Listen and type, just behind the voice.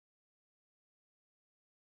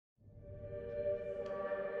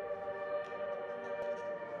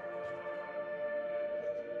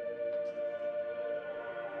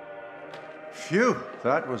Phew,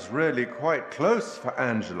 that was really quite close for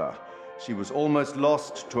Angela. She was almost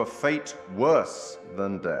lost to a fate worse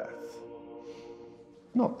than death.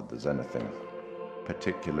 Not that there's anything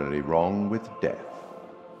particularly wrong with death.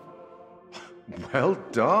 Well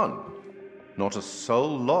done. Not a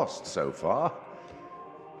soul lost so far.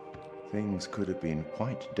 Things could have been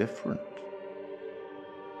quite different.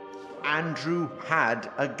 Andrew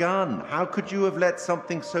had a gun. How could you have let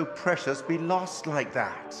something so precious be lost like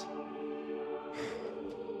that?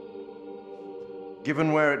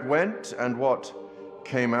 Given where it went and what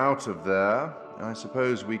came out of there, I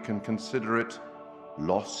suppose we can consider it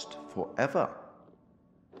lost forever.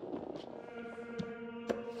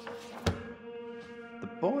 The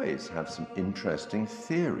boys have some interesting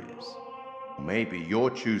theories. Maybe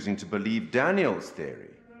you're choosing to believe Daniel's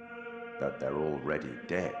theory, that they're already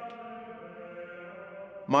dead.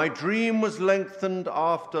 My dream was lengthened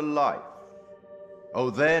after life.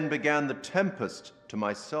 Oh, then began the tempest to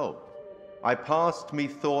my soul. I passed,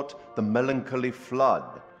 methought, the melancholy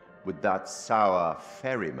flood with that sour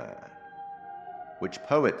ferryman, which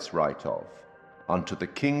poets write of, unto the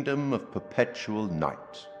kingdom of perpetual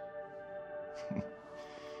night.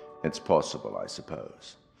 It's possible, I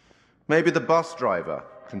suppose. Maybe the bus driver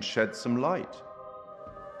can shed some light.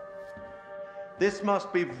 This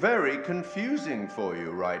must be very confusing for you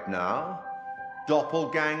right now.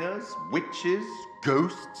 Doppelgangers, witches,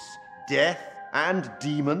 ghosts, death, and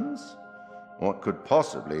demons. What could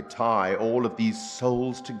possibly tie all of these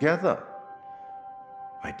souls together?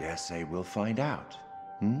 I dare say we'll find out.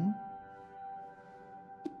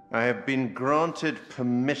 I have been granted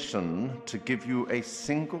permission to give you a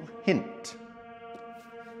single hint.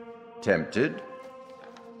 Tempted?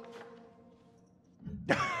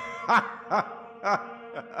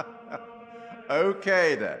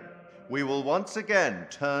 Okay then. We will once again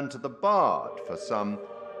turn to the bard for some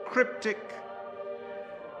cryptic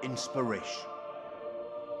inspiration.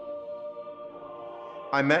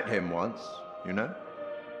 I met him once, you know.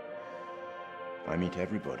 I meet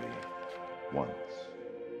everybody once.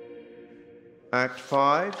 Act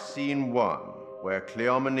 5, Scene 1, where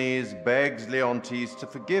Cleomenes begs Leontes to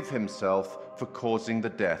forgive himself for causing the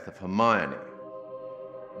death of Hermione.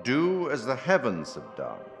 Do as the heavens have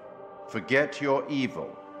done. Forget your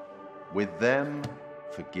evil. With them,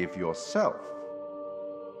 forgive yourself.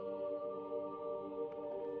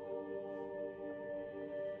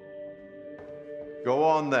 Go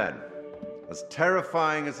on then. As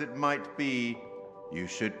terrifying as it might be, you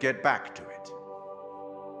should get back to it.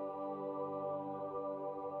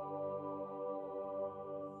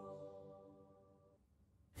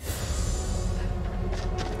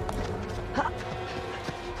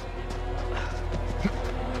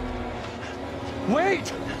 Wait!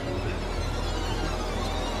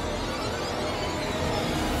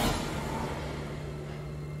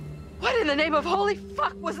 What in the name of holy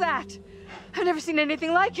fuck was that? I've never seen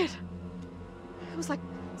anything like it. It was like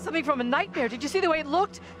something from a nightmare. Did you see the way it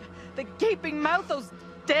looked? The gaping mouth, those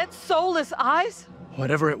dead, soulless eyes?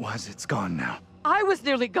 Whatever it was, it's gone now. I was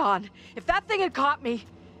nearly gone. If that thing had caught me,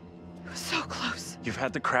 it was so close. You've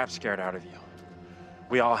had the crap scared out of you.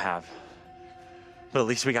 We all have. But at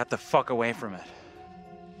least we got the fuck away from it.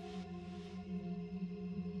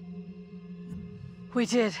 We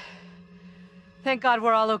did. Thank God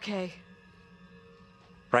we're all okay.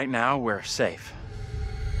 Right now, we're safe.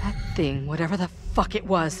 That thing, whatever the fuck it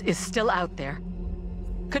was, is still out there.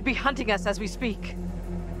 Could be hunting us as we speak.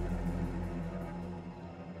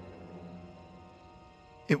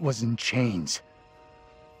 It was in chains.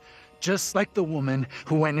 Just like the woman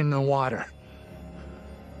who went in the water.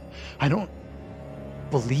 I don't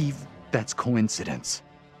believe that's coincidence.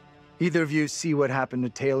 Either of you see what happened to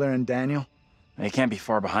Taylor and Daniel? They can't be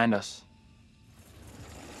far behind us.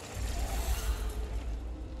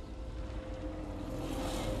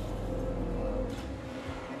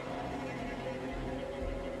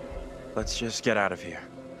 Let's just get out of here.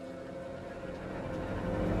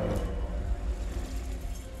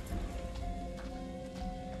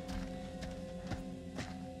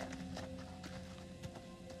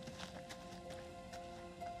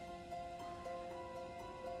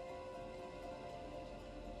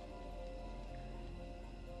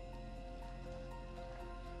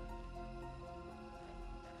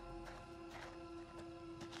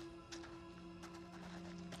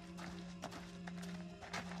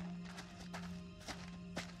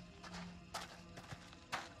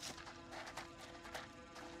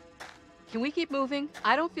 Can we keep moving?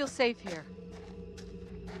 I don't feel safe here.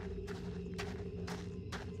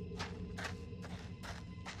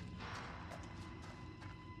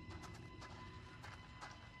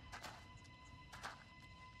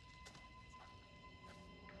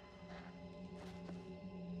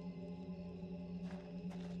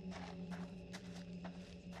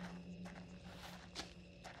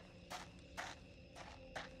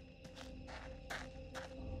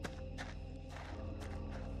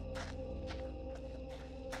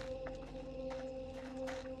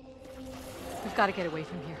 We've got to get away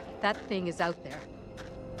from here. That thing is out there.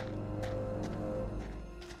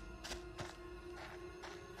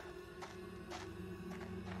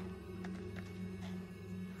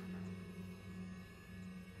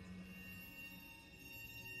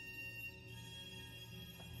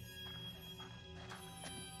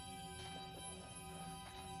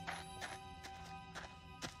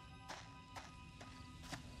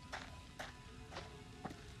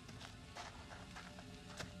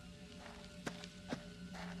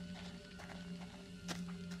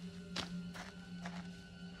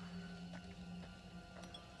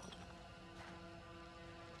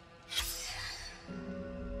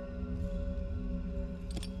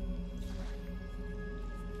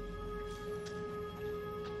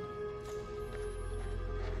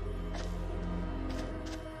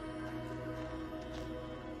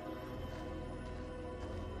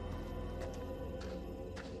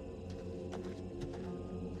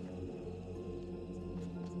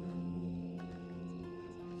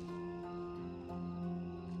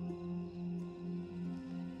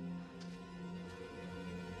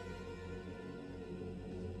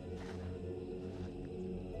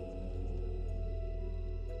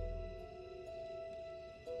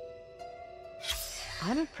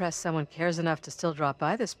 I'm impressed someone cares enough to still drop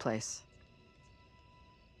by this place.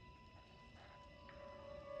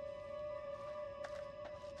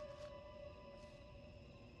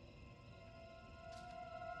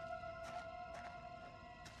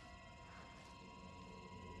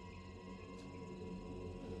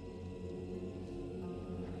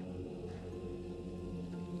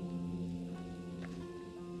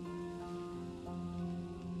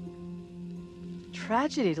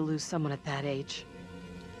 Tragedy to lose someone at that age.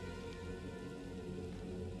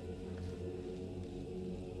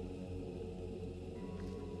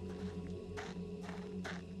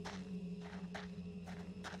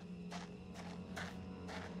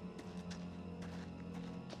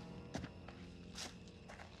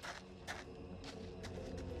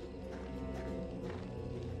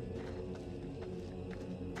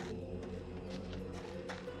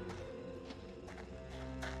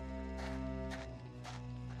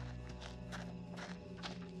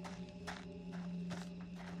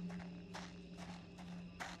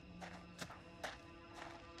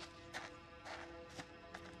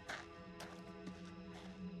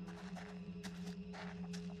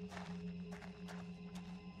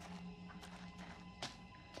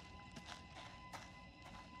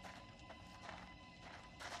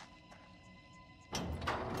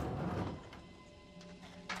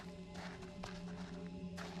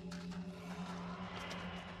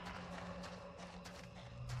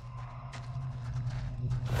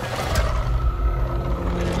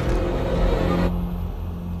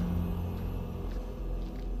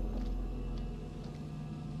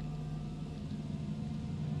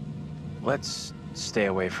 Let's stay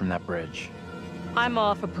away from that bridge. I'm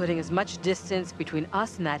all for putting as much distance between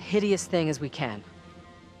us and that hideous thing as we can.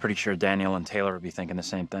 Pretty sure Daniel and Taylor would be thinking the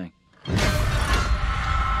same thing.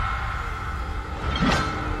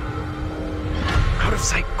 Out of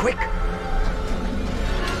sight, quick!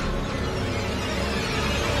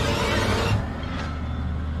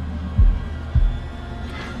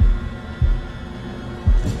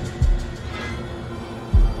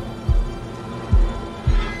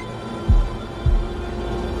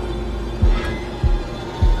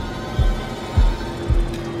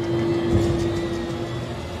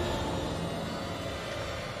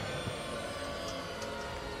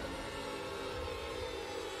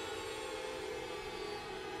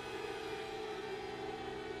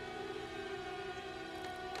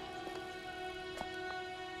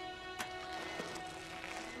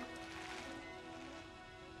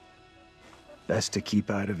 Best to keep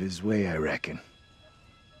out of his way, I reckon.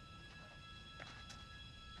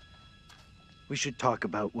 We should talk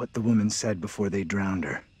about what the woman said before they drowned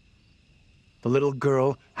her. The little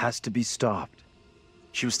girl has to be stopped.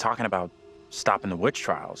 She was talking about stopping the witch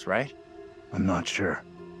trials, right? I'm not sure.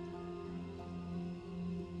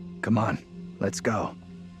 Come on, let's go.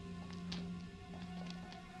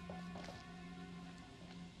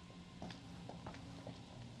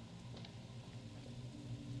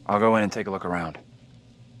 I'll go in and take a look around.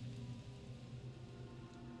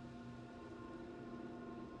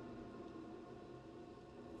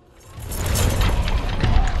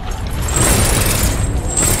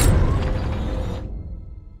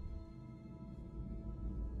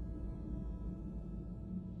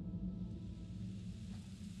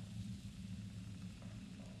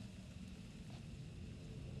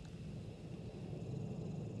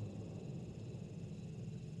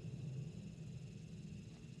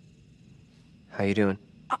 How you doing?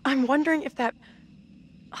 I'm wondering if that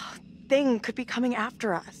thing could be coming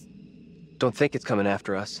after us. Don't think it's coming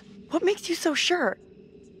after us. What makes you so sure?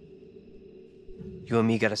 You and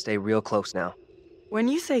me gotta stay real close now. When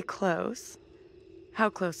you say close, how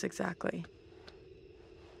close exactly?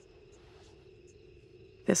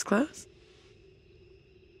 This close?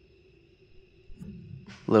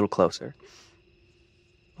 A little closer.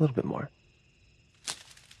 A little bit more.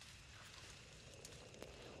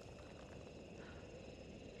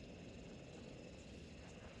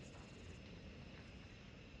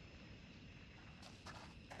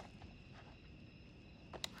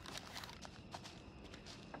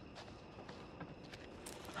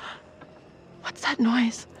 What's that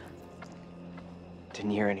noise?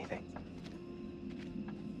 Didn't hear anything.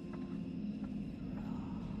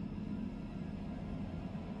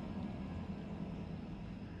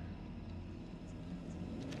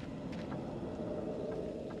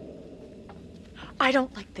 I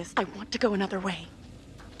don't like this. I want to go another way.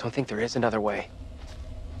 Don't think there is another way.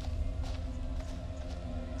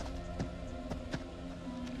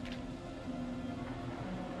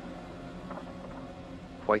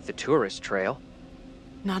 Quite the tourist trail.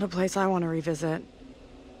 Not a place I want to revisit.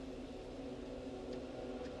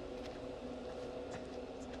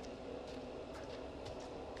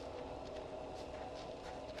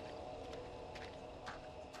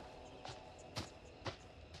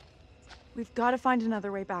 We've got to find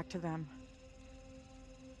another way back to them.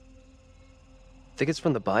 I think it's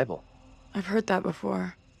from the Bible. I've heard that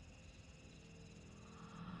before.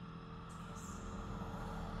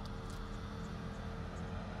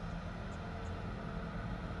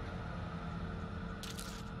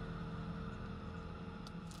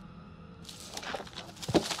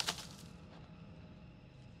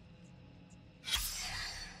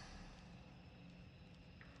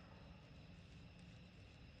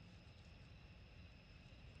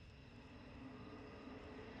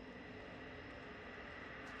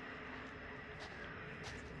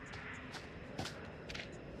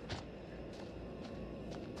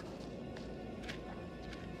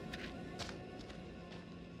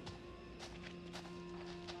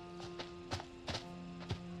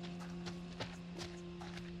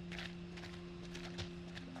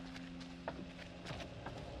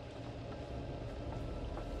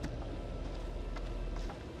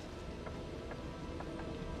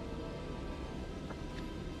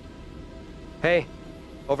 Hey,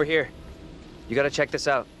 over here. You gotta check this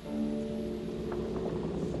out.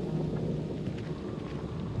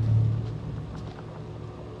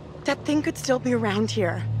 That thing could still be around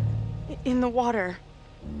here. In the water.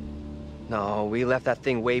 No, we left that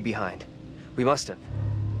thing way behind. We must have.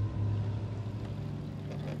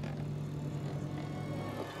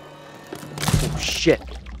 Oh, shit.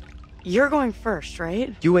 You're going first,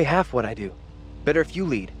 right? You weigh half what I do. Better if you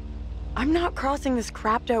lead. I'm not crossing this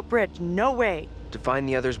crapped-out bridge. No way. To find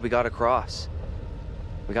the others we gotta cross.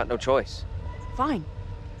 We got no choice. Fine.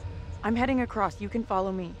 I'm heading across. You can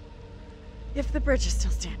follow me. If the bridge is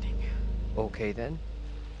still standing. Okay, then.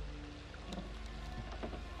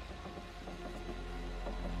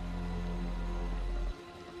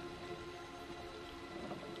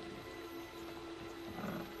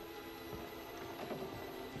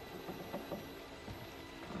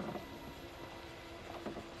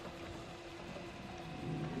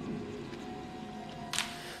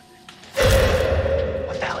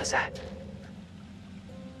 What the hell is that?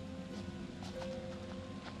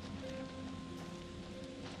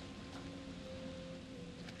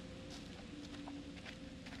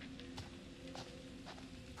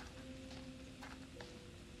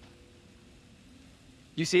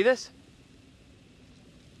 You see this?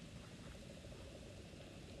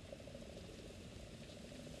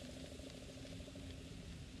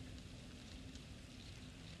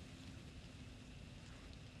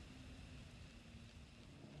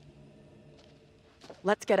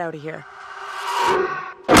 Let's get out of here.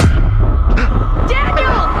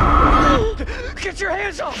 Daniel! Get your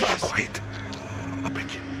hands off us! Wait. I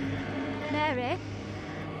beg you. Mary?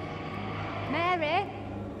 Mary?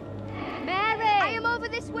 Mary! I am over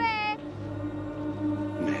this way!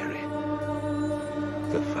 Mary.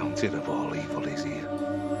 The fountain of all evil is here.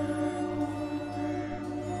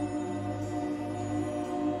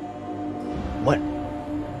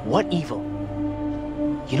 What evil?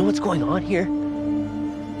 You know what's going on here?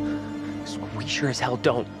 We sure as hell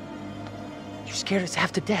don't. You scared us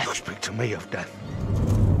half to You death. speak to me of death.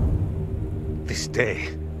 This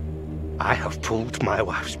day, I have pulled my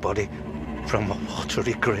wife's body from a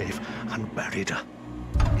watery grave and buried her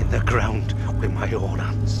in the ground with my own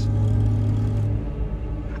hands.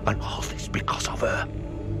 And all this because of her.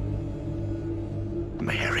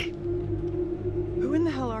 Mary.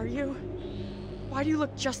 you? Why do you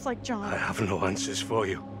look just like John? I have no answers for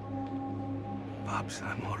you. Perhaps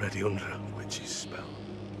I'm already under a witch's spell.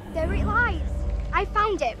 There it lies. I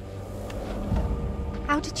found it.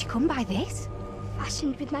 How did you come by this?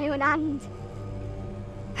 Fashioned with my own hand.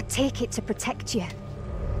 I take it to protect you.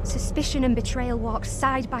 Suspicion and betrayal walk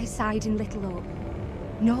side by side in Little Hope.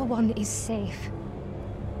 No one is safe.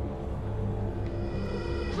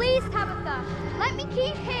 Please, Tabitha, let me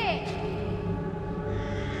keep here.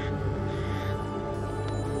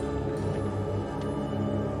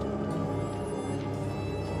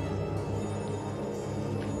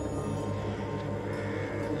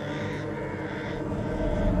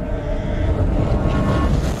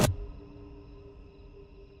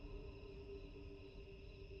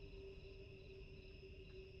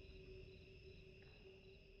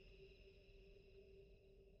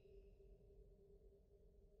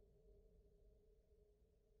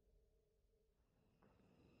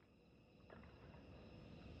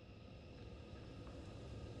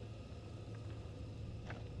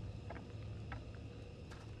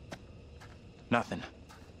 Nothing.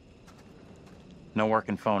 No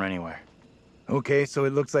working phone anywhere. Okay, so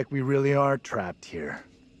it looks like we really are trapped here.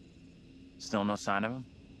 Still no sign of him?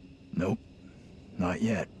 Nope. Not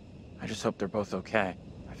yet. I just hope they're both okay.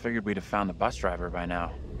 I figured we'd have found the bus driver by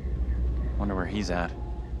now. Wonder where he's at.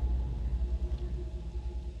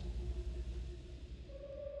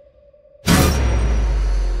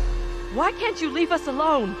 Why can't you leave us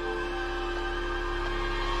alone?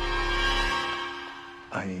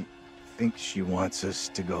 I think she wants us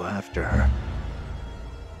to go after her.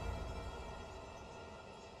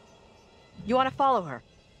 You want to follow her?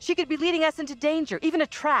 She could be leading us into danger, even a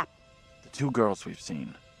trap. The two girls we've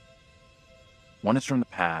seen. One is from the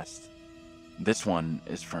past. This one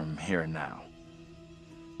is from here and now.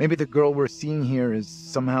 Maybe the girl we're seeing here is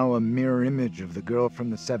somehow a mirror image of the girl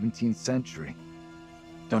from the 17th century.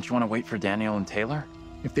 Don't you want to wait for Daniel and Taylor?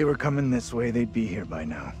 If they were coming this way, they'd be here by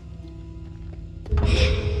now.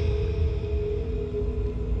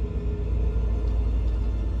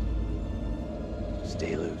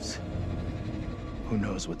 Stay loose. Who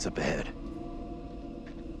knows what's up ahead?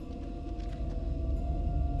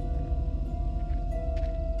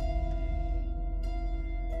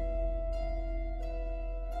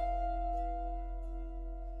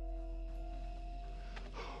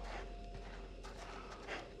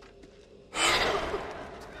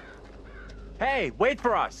 Hey, wait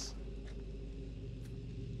for us!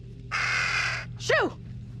 Shoo!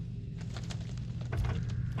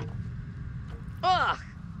 Ugh!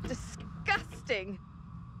 Disgusting!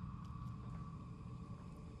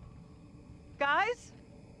 Guys?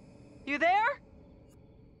 You there?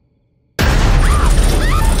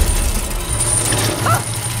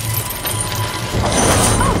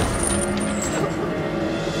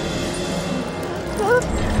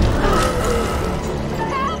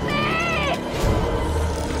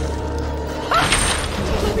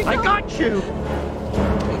 I got you!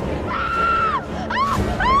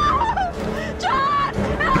 John!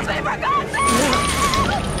 Help me, for God's sake!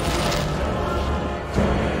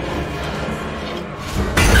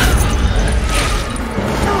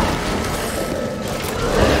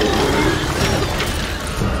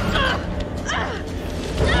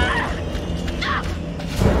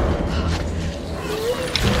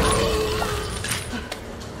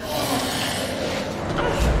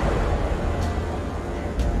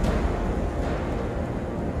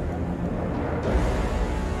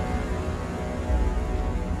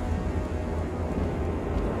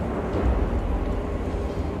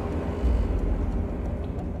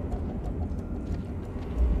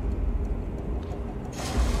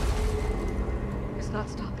 Not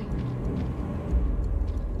stopping.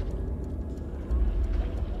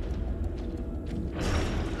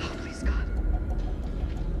 Oh, please, God.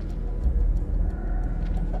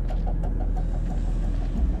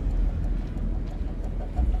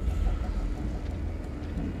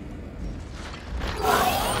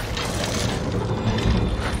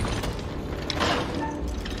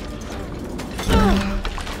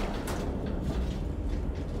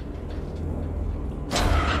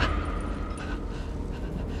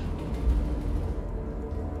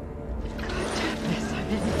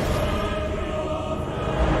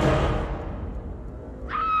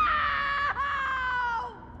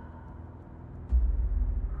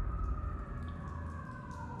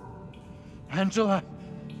 Angela!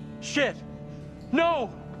 Shit! No!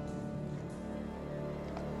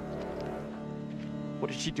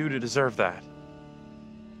 What did she do to deserve that?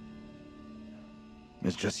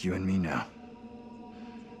 It's just you and me now.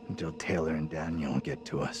 Until Taylor and Daniel get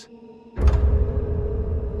to us.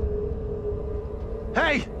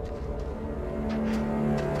 Hey!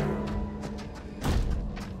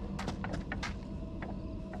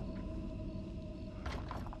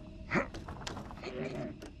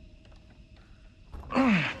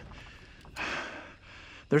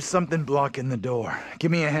 There's something blocking the door. Give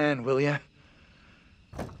me a hand, will ya?